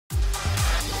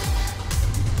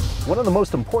One of the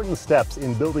most important steps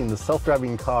in building the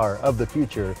self-driving car of the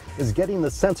future is getting the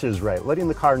sensors right, letting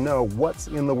the car know what's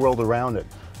in the world around it.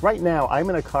 Right now, I'm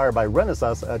in a car by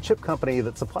Renesas, a chip company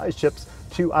that supplies chips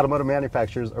to automotive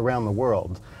manufacturers around the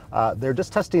world. They're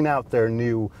just testing out their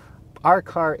new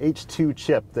R-Car H2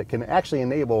 chip that can actually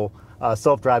enable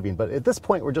self-driving. But at this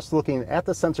point, we're just looking at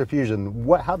the sensor fusion,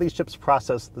 how these chips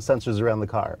process the sensors around the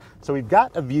car. So we've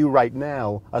got a view right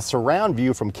now, a surround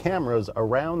view from cameras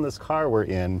around this car we're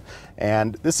in.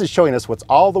 And this is showing us what's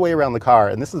all the way around the car.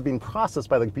 And this is being processed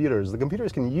by the computers. The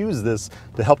computers can use this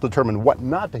to help determine what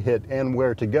not to hit and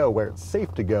where to go, where it's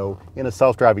safe to go in a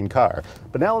self-driving car.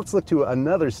 But now let's look to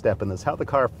another step in this, how the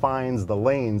car finds the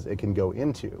lanes it can go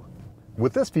into.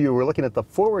 With this view, we're looking at the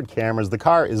forward cameras. The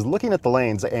car is looking at the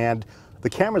lanes and the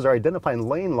cameras are identifying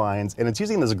lane lines, and it's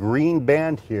using this green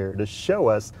band here to show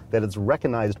us that it's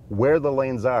recognized where the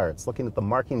lanes are. It's looking at the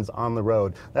markings on the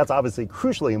road. That's obviously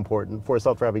crucially important for a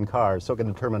self-driving car so it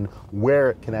can determine where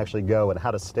it can actually go and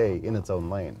how to stay in its own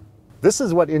lane. This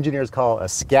is what engineers call a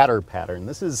scatter pattern.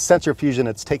 This is sensor fusion.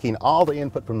 It's taking all the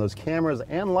input from those cameras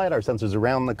and LiDAR sensors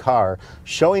around the car,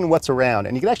 showing what's around.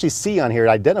 And you can actually see on here, it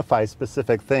identifies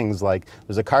specific things like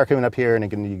there's a car coming up here and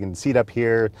you can see it up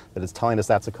here that it's telling us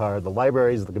that's a car. The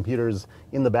libraries, the computers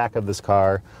in the back of this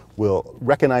car will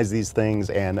recognize these things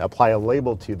and apply a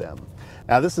label to them.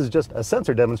 Now this is just a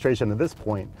sensor demonstration at this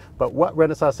point, but what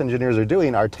Renesas engineers are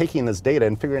doing are taking this data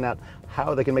and figuring out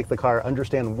how they can make the car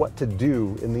understand what to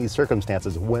do in these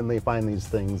circumstances when they find these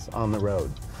things on the road.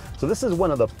 So this is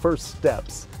one of the first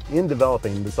steps in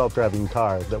developing the self-driving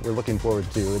car that we're looking forward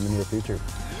to in the near future.